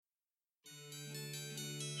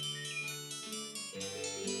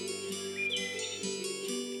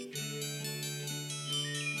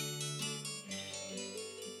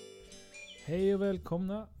Hej och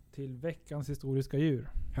välkomna till veckans historiska djur.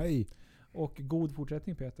 Hej! Och god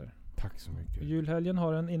fortsättning, Peter. Tack så mycket. Julhelgen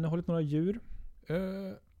har innehållit några djur.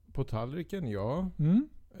 På tallriken, ja. Mm.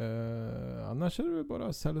 Annars är det väl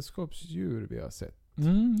bara sällskapsdjur vi har sett.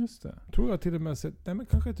 Just det. Tror jag till och med sett, nej men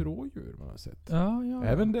kanske ett rådjur man har sett. Ja.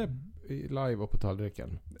 Även det live och på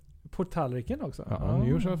tallriken. På tallriken också? Ja,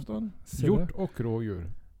 nyårsafton. Hjort och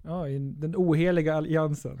rådjur. Ja, i den oheliga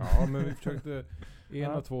alliansen. Ja, men vi försökte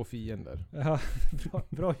ena två fiender. Ja,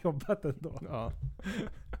 bra jobbat ändå. Ja.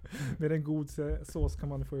 Med en god sås kan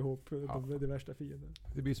man få ihop de värsta fienden.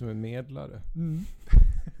 Det blir som en medlare. Mm.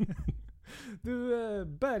 Du,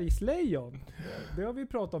 bergslejon. Det har vi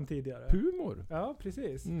pratat om tidigare. Pumor. Ja,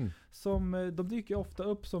 precis. Mm. De dyker ofta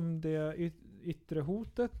upp som det yttre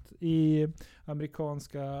hotet i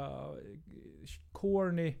amerikanska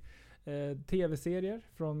corny tv-serier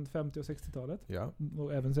från 50- och 60-talet. Ja.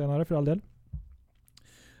 Och även senare för all del.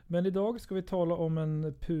 Men idag ska vi tala om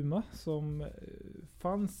en puma som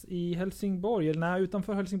fanns i Helsingborg, eller nej,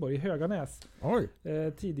 utanför Helsingborg, i Höganäs. Oj.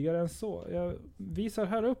 Tidigare än så. Jag visar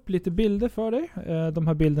här upp lite bilder för dig. De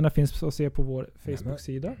här bilderna finns att se på vår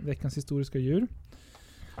Facebook-sida, Veckans historiska djur.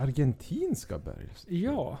 Argentinska berg.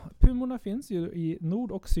 Ja, pumorna finns ju i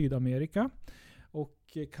Nord- och Sydamerika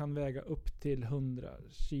och kan väga upp till 100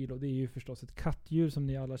 kilo. Det är ju förstås ett kattdjur som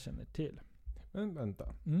ni alla känner till. Men vänta.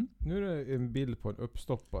 Nu är det en bild på en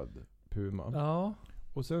uppstoppad puma. Ja.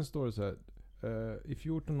 Och sen står det så här. I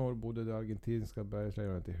 14 år bodde det argentinska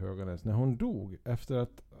bergslejonet i Höganäs. När hon dog efter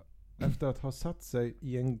att ha satt sig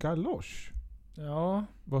i en galosch. Ja.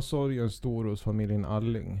 Var sorgen stor hos familjen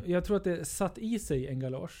Alling. Jag tror att det satt i sig en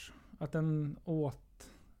galosch. Att den åt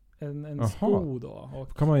en sko då.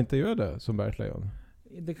 Och kan man inte göra det som bergslejon?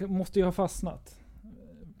 det måste ju ha fastnat.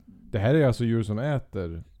 Det här är alltså djur som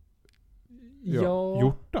äter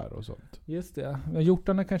hjortar och sånt. Just det. Men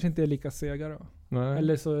hjortarna kanske inte är lika sega då. Nej.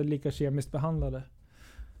 Eller så lika kemiskt behandlade.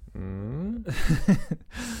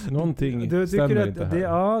 Någonting du stämmer att inte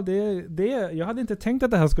här. Jag hade inte tänkt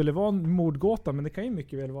att det här skulle vara en mordgåta, men det kan ju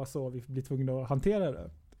mycket väl vara så vi blir tvungna att hantera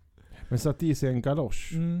det. Men satt i sig en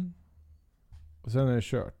galosch. Och sen är det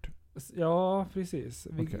kört. Ja, precis.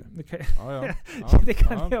 Okay. Det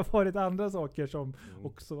kan ju ha varit andra saker som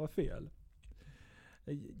också var fel.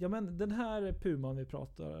 Ja, men den här puman vi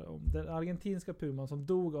pratar om, den argentinska puman som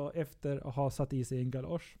dog efter att ha satt i sig en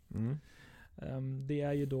galosch. Det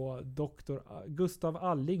är ju då doktor Gustav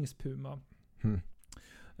Allings puma.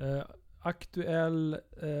 Aktuell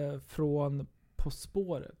från På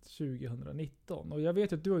spåret 2019. Och jag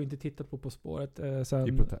vet att du har ju inte tittat på spåret sen...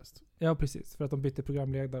 I protest. Ja, precis. För att de bytte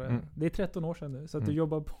programledare. Det är 13 år sedan nu, så att du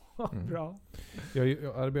jobbar på bra. Jag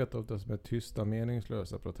arbetar oftast med tysta,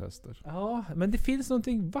 meningslösa protester. Ja, men det finns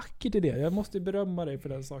någonting vackert i det. Jag måste berömma dig för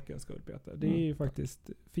den saken, skull, Peter. Det är ju faktiskt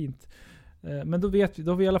fint. Men då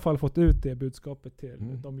har vi i alla fall fått ut det budskapet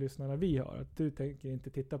till de lyssnarna vi har. Att du tänker inte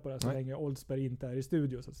titta på det så länge Oldsberg inte är i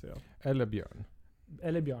studio, så att säga. Eller Björn.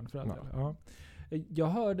 Eller Björn för all del. Ja.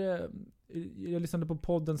 Jag lyssnade på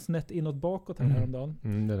podden Snett inåt bakåt häromdagen.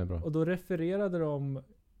 Den är bra. Och då refererade de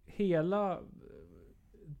hela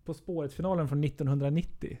På spåret-finalen från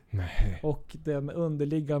 1990. Nej. Och den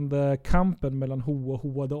underliggande kampen mellan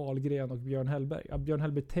Hoa Dahlgren och Björn Hellberg. Ja, Björn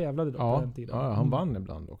Hellberg tävlade då på den tiden. Ja, han vann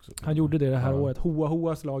ibland också. Han gjorde det här året.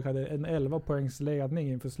 Hoas lag hade en 11 poängs ledning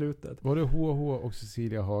inför slutet. Var det Hoa och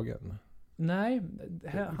Cecilia Hagen? Nej,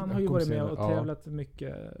 han har ju varit med och tävlat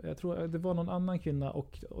mycket. Jag tror det var någon annan kvinna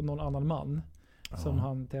och någon annan man som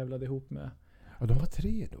han tävlade ihop med. Ja, de var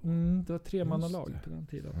 3 då. Det var 3-mannalag på den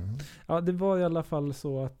tiden. Ja, det var i alla fall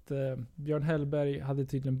så att Björn Hellberg hade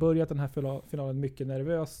tydligen börjat den här finalen mycket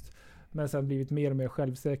nervöst. Men sen blivit mer och mer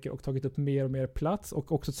självsäker och tagit upp mer och mer plats.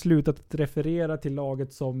 Och också slutat att referera till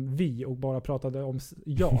laget som vi och bara pratade om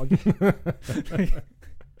jag.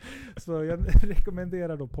 Så jag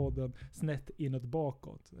rekommenderar då podden Snett inåt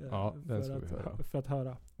bakåt. För att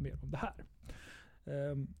höra mer om det här.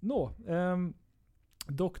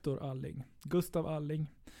 Doktor Alling. Gustav Alling.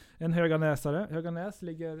 En höganäsare. Höganäs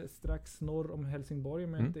ligger strax norr om Helsingborg,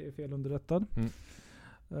 om jag inte är fel underrättad.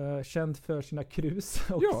 Känd för sina krus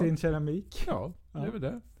och sin keramik. Ja, det är väl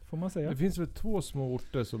det. Får man säga. Det finns väl 2 små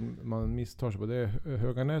orter som man misstar sig på. Det är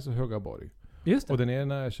Höganäs och Högaborg. Just det. Och den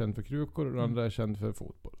ena är känd för krukor och den andra är känd för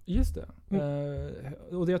fotboll. Just det.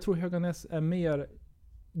 Och jag tror Höganäs är mer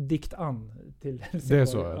dikt an till Helsingborg. Det är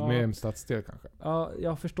så, med en stadsdel kanske. Ja, jag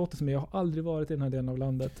har förstått det som. Jag har aldrig varit i den här delen av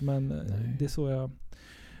landet, men det är så jag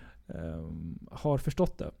har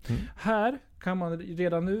förstått det. Här kan man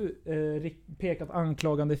redan nu peka ett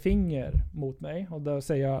anklagande finger mot mig och där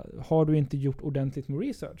säga, har du inte gjort ordentligt med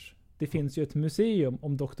research det finns ju ett museum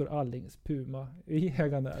om Dr. Allings puma i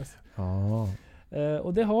Höganäs.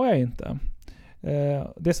 Och det har jag inte.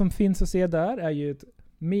 Det som finns att se där är ju ett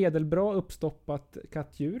medelbra uppstoppat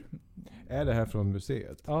kattdjur. Är det här från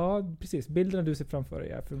museet? Ja, precis. Bilderna du ser framför dig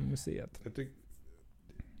är från museet.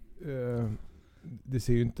 Det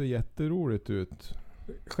ser ju inte jätteroligt ut.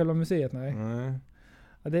 Själva museet, nej. Nej.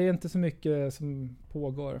 Ja, det är inte så mycket som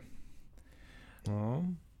pågår. Ja.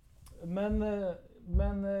 Men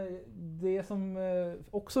det som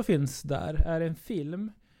också finns där är en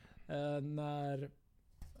film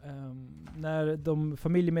när de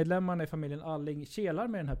familjemedlemmarna i familjen Alling kelar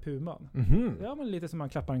med den här puman. Mm-hmm. Ja, men lite som man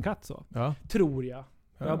klappar en katt så. Ja. Tror jag.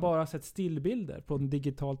 Jag har bara sett stillbilder på en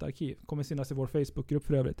digitalt arkiv. Kommer synas i vår Facebookgrupp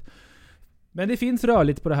för övrigt. Men det finns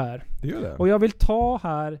rörligt på det här. Det gör det. Och jag vill ta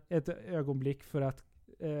här ett ögonblick för att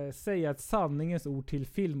säga ett sanningens ord till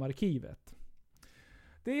filmarkivet.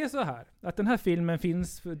 Det är så här att den här filmen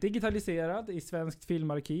finns digitaliserad i Svenskt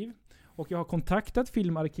filmarkiv. Och jag har kontaktat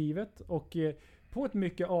filmarkivet och på ett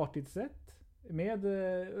mycket artigt sätt med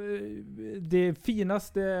det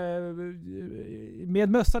finaste, med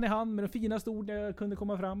mössan i hand, med de finaste ord jag kunde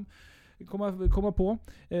komma på,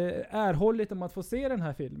 erhållit om att få se den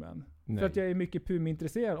här filmen. Nej. För att jag är mycket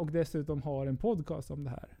pumintresserad och dessutom har en podcast om det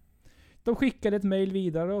här. De skickade ett mejl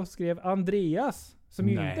vidare och skrev: Andreas, som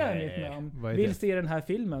ju inte är mitt namn, vill se den här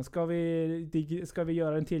filmen. Ska vi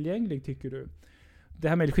göra den tillgänglig, tycker du? Det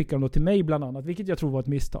här mejlet skickade de då till mig bland annat, vilket jag tror var ett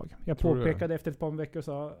misstag. Jag påpekade efter ett par veckor och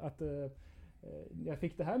sa att jag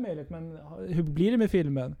fick det här mejlet, men hur blir det med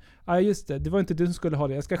filmen? Ja, just det var inte du som skulle ha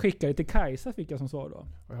det. Jag ska skicka det till Kajsa, fick jag som svar då.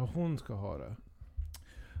 Ja, hon ska ha det.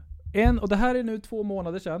 Och det här är nu 2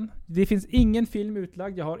 månader sedan. Det finns ingen film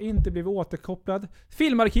utlagd. Jag har inte blivit återkopplad.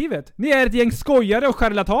 Filmarkivet! Ni är ett gäng skojare och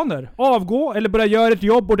charlataner. Avgå eller börja göra ett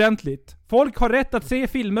jobb ordentligt. Folk har rätt att se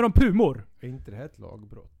filmer om pumor. Är inte det här ett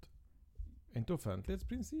lagbrott? Är inte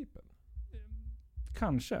offentlighetsprincipen?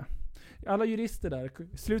 Kanske. Alla jurister där,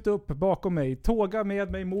 sluta upp bakom mig. Tåga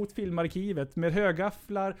med mig mot filmarkivet med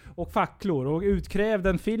högafflar och facklor och utkräv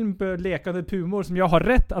den film på lekande pumor som jag har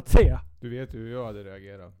rätt att se. Du vet hur jag hade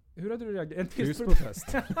reagerat. Hur hade du reagerat? En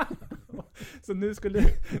tyst-protest. Så nu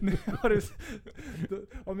har du,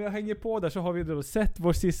 om jag hänger på där så har vi då sett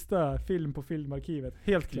vår sista film på filmarkivet.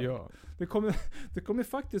 Helt klart. Ja. Det kommer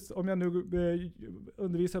faktiskt, om jag nu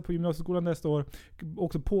undervisar på gymnasieskolan nästa år,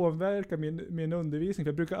 också påverka min undervisning. För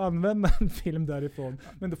jag brukar använda en film därifrån.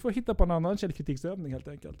 Men då får jag hitta på en annan källkritiksövning helt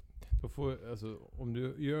enkelt. Då om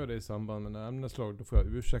du gör det i samband med en ämneslag, då får jag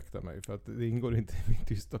ursäkta mig. För att det ingår inte i min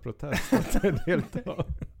tysta protest att delta.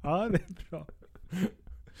 Ja, det är bra.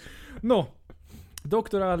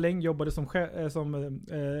 Dr. Alling jobbade som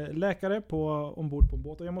läkare ombord på en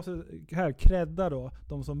båt. Och jag måste här credda då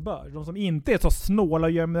de som bör. De som inte är så snåla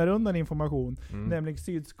och gömmer undan information. Nämligen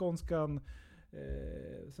Sydskånska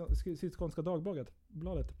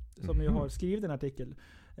Dagbladet. Som ju har skrivit en artikel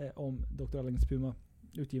om Dr. Allings puma.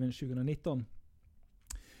 Utgiven 2019.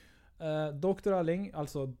 Dr. Alling,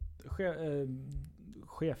 alltså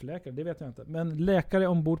chefläkare, det vet jag inte. Men läkare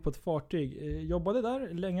ombord på ett fartyg. Jobbade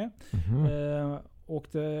där länge. Och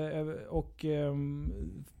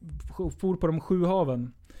for på de 7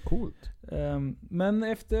 haven. Coolt. Men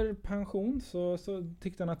efter pension så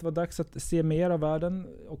tyckte han att det var dags att se mer av världen.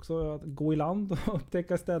 Också att gå i land och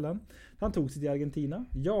upptäcka ställen. Han tog sig till Argentina.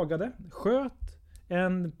 Jagade. Sköt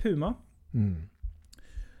en puma.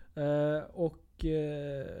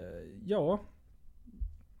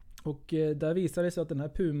 Och där visade det sig att den här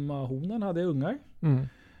pumahonan hade ungar.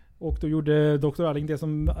 Och då gjorde Dr. Alling det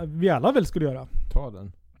som vi alla väl skulle göra. Ta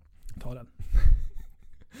den.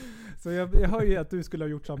 Så jag hör ju att du skulle ha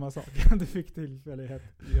gjort samma sak. Du fick tillfällighet.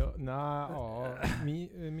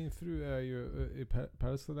 Min fru är ju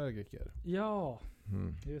pälsallergiker. Ja,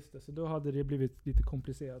 just det. Så då hade det blivit lite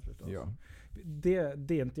komplicerat förstås. Ja. Det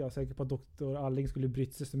är inte jag säker på att Dr. Alling skulle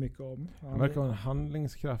brytt sig så mycket om. Han verkar vara en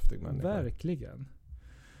handlingskraftig människa. Verkligen.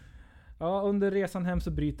 Ja, under resan hem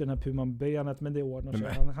så bryter den här puman benet, men det ordnar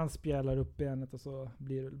sig. Han spjälar upp benet och så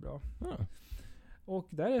blir det bra. Ja. Och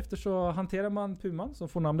därefter så hanterar man puman som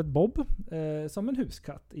får namnet Bob som en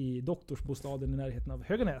huskatt i doktorsbostaden i närheten av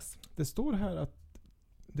Höganäs. Det står här att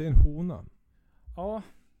det är en hona. Ja,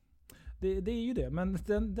 det är ju det. Men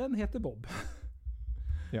den heter Bob.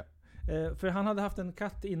 Ja. För han hade haft en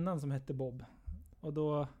katt innan som hette Bob. Och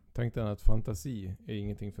då tänkte han att fantasi är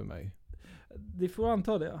ingenting för mig. Det får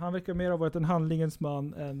anta det. Han verkar mer ha varit en handlingens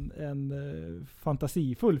man än en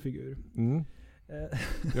fantasifull figur.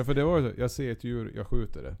 Ja, för det var så. Jag ser ett djur, jag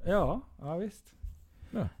skjuter det. Ja visst.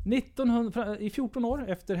 Ja. I 14 år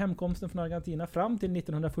efter hemkomsten från Argentina fram till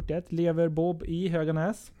 1941 lever Bob i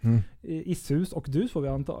Höganäs. I sus och dus får vi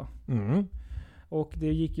anta. Och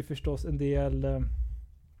det gick ju förstås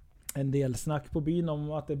en del snack på byn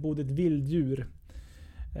om att det bodde ett vilddjur.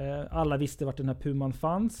 Alla visste vart den här puman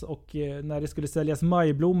fanns, och när det skulle säljas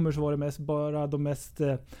majblommor så var det bara de mest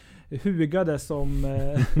hugade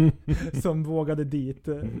som vågade dit.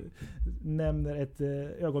 Nämner ett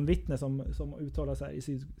ögonvittne som uttalar sig här i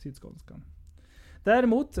Sydskånskan.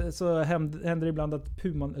 Däremot så hände det ibland att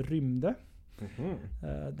puman rymde.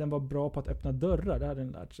 Den var bra på att öppna dörrar, det hade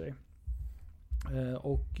den lärt sig.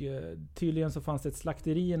 Och tydligen så fanns det ett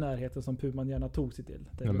slakteri i närheten som puman gärna tog sig till.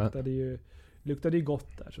 Det luktade ju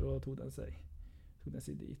gott där, så då tog den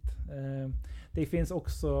sig dit. Det finns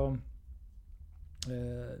också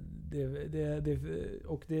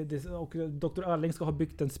och Dr. Alling ska ha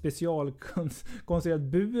byggt en specialkonstruerad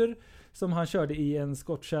bur som han körde i en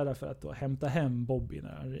skottkärra för att då hämta hem Bobby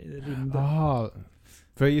när han rymde.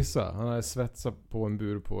 För jag gissa, han hade svetsat på en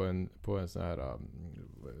bur på en sån här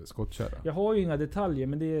skottkärra. Jag har ju inga detaljer,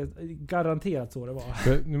 men det är garanterat så det var.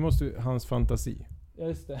 För nu måste ju hans fantasi. Ja,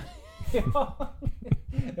 just det.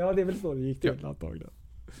 Ja, det är väl så det gick till antagligen.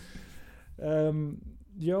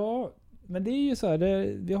 Ja, men det är ju så här.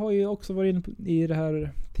 Vi har ju också varit inne i det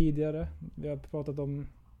här tidigare. Vi har pratat om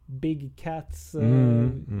Big Cats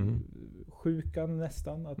sjukan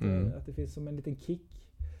nästan. Att det finns som en liten kick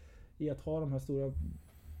i att ha den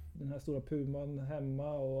här stora puman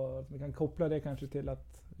hemma. Och vi kan koppla det kanske till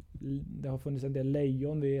att det har funnits en del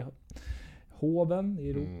lejon vid hoven i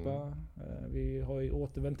Europa. Vi har ju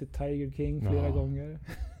återvänt till Tiger King flera gånger.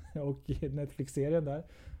 Och i Netflix-serien där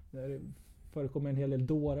det förekommer en hel del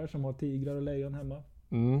dårar som har tigrar och lejon hemma.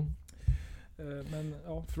 Men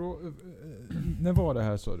ja. När var det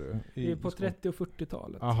här, sa du? På 30- och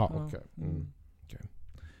 40-talet. Aha, okej. Okay.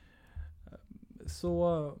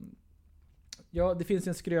 Så ja, det finns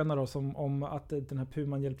en skröna då om att den här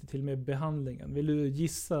puman hjälpte till med behandlingen. Vill du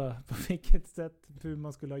gissa på vilket sätt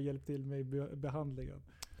puman skulle ha hjälpt till med behandlingen?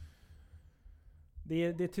 Det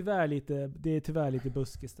är tyvärr lite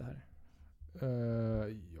buskis det här.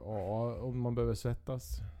 Ja, om man behöver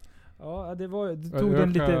svettas. Ja, du tog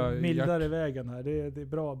den lite mildare vägen här. Det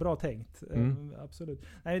är bra tänkt. Absolut.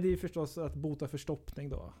 Nej, det är förstås att bota förstoppning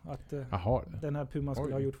då. Att den här puman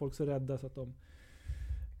skulle ha gjort folk så rädda så att de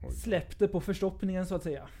släppte på förstoppningen, så att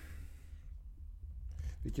säga.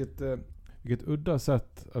 Vilket udda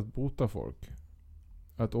sätt att bota folk.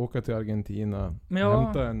 Att åka till Argentina,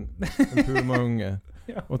 hämta en pumaunge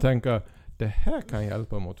och tänka, det här kan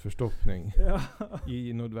hjälpa mot förstoppning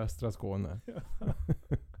i nordvästra Skåne.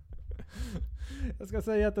 Jag ska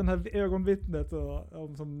säga att den här ögonvittnet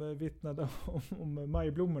som vittnade om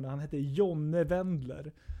majblommorna, han hette Jonne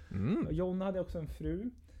Wendler. Jonne hade också en fru,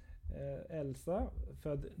 Elsa,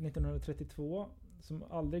 född 1932, som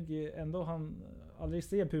aldrig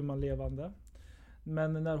ser puman levande.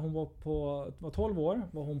 Men när hon var 12 år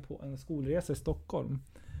var hon på en skolresa i Stockholm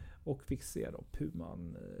och fick se då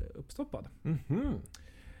puman uppstoppad.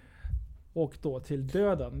 Och då till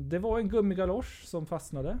döden. Det var en gummigalosch som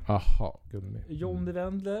fastnade. Gummi. John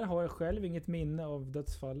Wendler har själv inget minne av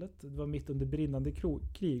dödsfallet. Det var mitt under brinnande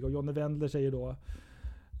krig. Och John Wendler säger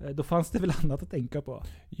då fanns det väl annat att tänka på.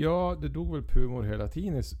 Ja, det dog väl pumor hela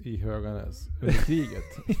tiden i Höganäs under kriget.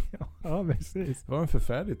 Ja, precis. Det var en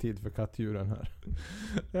förfärlig tid för kattdjuren här.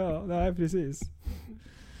 Ja, nej, precis.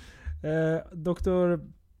 Dr.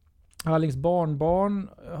 Allings barnbarn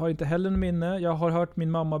har inte heller något minne. Jag har hört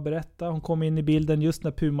min mamma berätta. Hon kom in i bilden just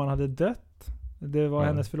när puman hade dött. Det var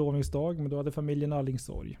hennes förlovningsdag, men då hade familjen Alling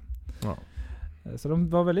sorg. Ja. Så de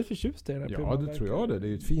var väldigt förtjusta i den här puman. Ja, det tror jag det. Det är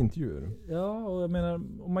ju ett fint djur. Ja, och jag menar,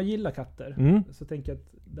 om man gillar katter så tänker jag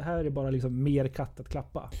att det här är bara liksom mer katt att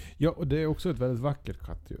klappa. Ja, och det är också ett väldigt vackert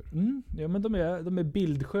kattdjur. Ja, men de är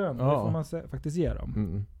bildsköna. Det får man faktiskt ge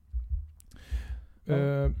dem.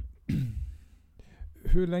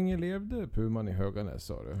 Hur länge levde puman i Höganäs,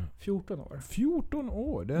 sa du? 14 år. 14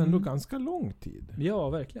 år? Det är ändå ganska lång tid. Ja,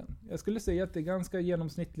 verkligen. Jag skulle säga att det är ganska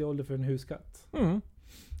genomsnittlig ålder för en huskatt.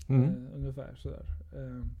 Ungefär sådär.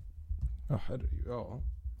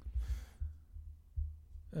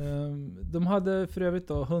 De hade för övrigt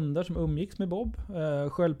då hundar som umgicks med Bob.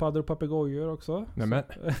 Sköldpaddor och papegojor också. Nämen.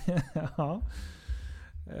 Ja.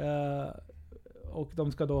 Och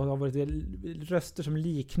de ska då ha varit röster som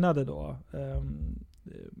liknade då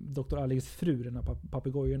Dr. Allings fru, den här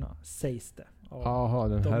papegojorna, sägs det. Jaha,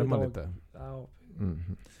 den härmar lite. Ja.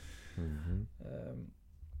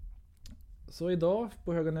 Så idag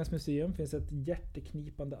på Höganäs museum finns ett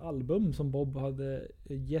hjärteknipande album som Bob hade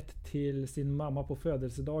gett till sin mamma på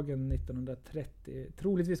födelsedagen 1930.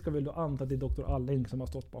 Troligtvis ska vi då anta att det är Dr. Alling som har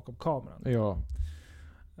stått bakom kameran. Ja.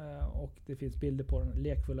 Och det finns bilder på den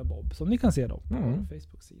lekfulla Bob som ni kan se då på vår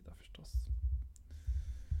Facebook-sida förstås.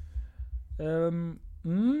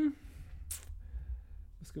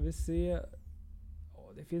 Då ska vi se.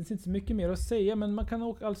 Det finns inte så mycket mer att säga, men man kan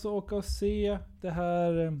alltså åka och se det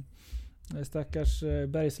här stackars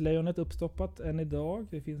bergslejonet uppstoppat än idag.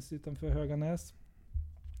 Det finns utanför Höganäs.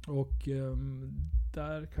 Och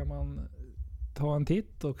där kan man ta en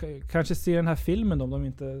titt och kanske se den här filmen då, om de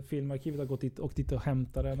inte filmarkivet har gått dit och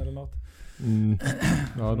hämtat den eller något.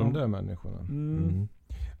 Ja, de där människorna.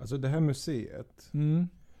 Alltså det här museet.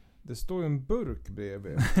 Det står en burk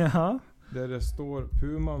bredvid. Ja. Där det står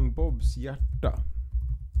Puman Bobs hjärta.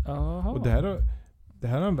 Aha. Och det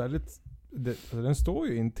här är en väldigt... den står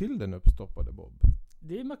ju intill den uppstoppade Bob.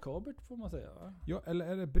 Det är makabert får man säga. Ja, eller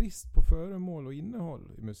är det brist på föremål och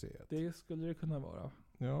innehåll i museet? Det skulle det kunna vara.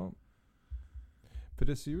 Ja. För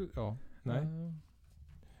det ser ju... Ja, nej.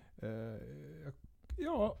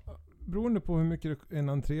 Ja, beroende på hur mycket en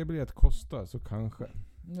entrébiljett kostar så kanske.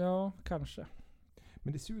 Ja, kanske.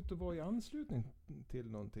 Men det ser ut att vara i anslutning till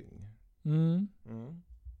någonting.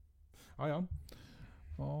 Ja.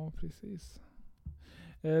 Ja, precis.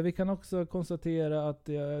 Vi kan också konstatera att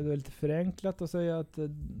det är lite förenklat att säga att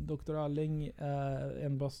Dr. Alling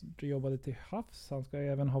enbart jobbade till havs. Han ska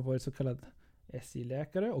även ha varit så kallad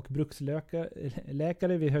SJ-läkare och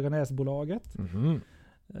bruksläkare vid Höganäsbolaget.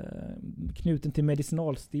 Knuten till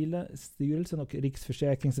Medicinalstyrelsen och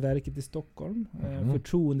Riksförsäkringsverket i Stockholm.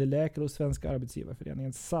 Förtroendeläkare hos Svenska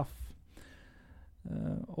Arbetsgivarföreningen SAF.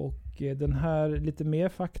 Och den här lite mer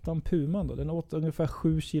fakta om puman då. Den åt ungefär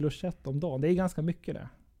 7 kilo kött om dagen. Det är ganska mycket det.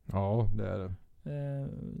 Ja, det är det.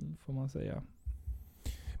 Får man säga.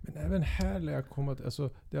 Men även här lär jag komma till, alltså,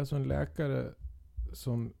 det är alltså en läkare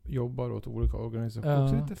som jobbar åt olika organisationer. Det är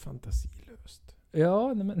också lite fantasilöst.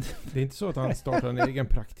 Ja, nej, men det är inte så att han startar en egen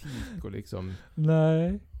praktik och liksom...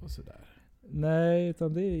 Nej. Och sådär. Nej,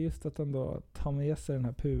 utan det är just att han då tar med sig den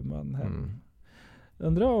här puman hem.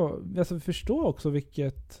 Undrar, alltså förstå också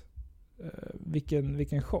vilken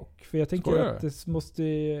chock. För jag tänker att det måste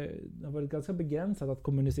ha varit ganska begränsat att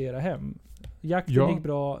kommunicera hem. Jakten gick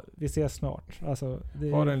bra, vi ses snart. Alltså,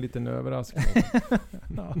 har en liten överraskning.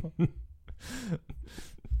 Ja.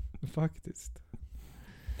 Faktiskt.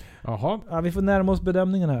 Jaha. Ja, vi får närma oss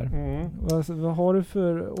bedömningen här. Vad har du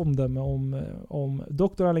för omdöme om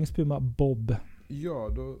Dr. Allings puma Bob? Ja,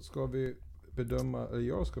 då ska vi bedöma, eller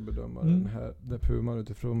jag ska bedöma den puman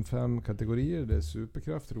utifrån 5 kategorier. Det är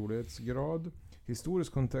superkraft, rolighetsgrad,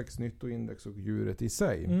 historisk kontext, nyttoindex och djuret i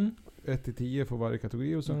sig. 1-10 för varje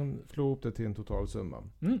kategori och sen slå ihop det till en totalsumma.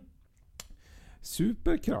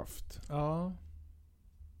 Superkraft. Ja.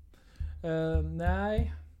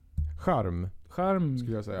 Nej. Charm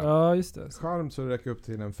skulle jag säga. Ja, just det. Charm så räcker upp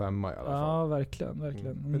till en 5 i alla fall. Ja, verkligen.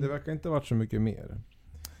 Men det verkar inte ha varit så mycket mer.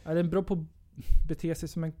 Är den bra på att bete sig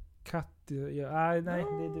som en katt? Nej,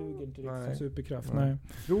 det duger inte riktigt som superkraft. Nej.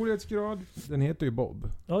 Rolighetsgrad, den heter ju Bob.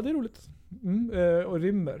 Ja, det är roligt. Och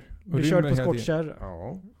rymmer. Vi kör på skottkärra.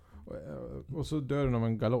 Ja. Och så dör den av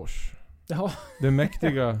en galosch. Ja. Det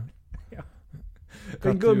mäktiga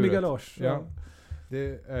en gummigalosch. Ja.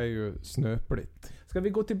 Det är ju snöpligt. Ska vi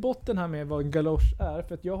gå till botten här med vad en galosch är?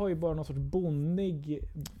 För att jag har ju bara någon sorts bonnig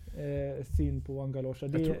syn på vad en galosch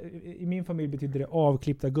är. I min familj betyder det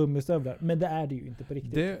avklippta gummistövlar. Men det är det ju inte på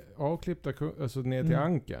riktigt. Det avklippta, alltså ner till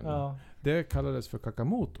ankeln. Ja. Det kallades för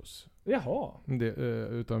kakamotos. Jaha. Det,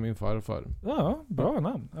 utav min farfar. Ja, bra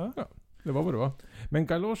namn. Ja, det var vad det var. Men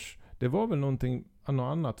galosch, det var väl något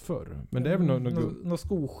annat förr. Men det är väl något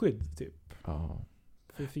skoskydd typ. Ja.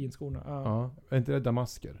 För finskorna. Ja. Är inte det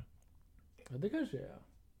damasker? Ja, det kanske är.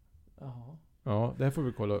 Jaha. Ja, det här får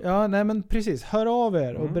vi kolla upp. Ja, nej men precis. Hör av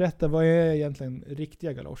er och berätta vad är egentligen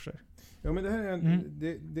riktiga galoscher. Ja, men det här är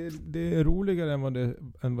det är roligare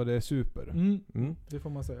än vad det är super. Det får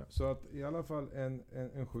man säga. Så att i alla fall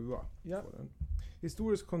en 7. Ja.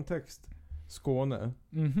 Historisk kontext Skåne.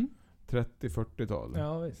 30-40-tal.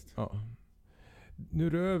 Ja, visst. Ja. Nu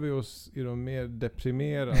rör vi oss i de mer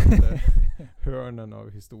deprimerande hörnen av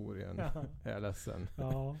historien. Ja. Jag är ledsen.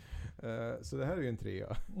 Ja. Så det här är ju en 3.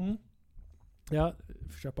 Ja,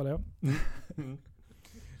 köpa det.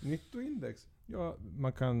 Nyttoindex. Ja,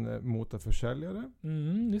 man kan mota försäljare.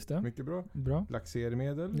 Just det. Mycket bra. Bra.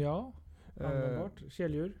 Laxermedel. Ja. Användbart.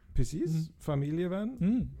 Kedjur. Precis.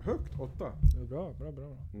 Familjevän. Högt 8. Bra.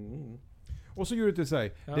 Och så djuret i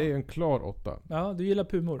sig. Ja. Det är en klar 8. Ja, du gillar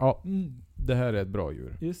pumor. Ja. Det här är ett bra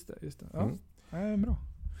djur. Just det. Ja. Bra.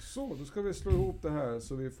 Så, då ska vi slå ihop det här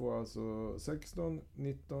så vi får alltså 16,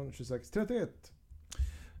 19, 26, 31.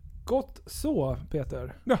 Gott så,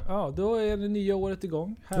 Peter. Ja, då är det nya året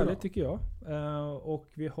igång. Härligt tycker jag. Och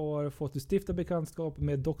vi har fått stifta bekantskap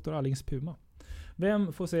med Dr. Allings Puma.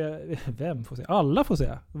 Vem får se? Alla får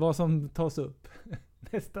se vad som tas upp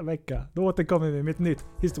nästa vecka. Då återkommer vi med ett nytt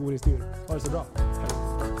historiskt djur. Ha det så bra.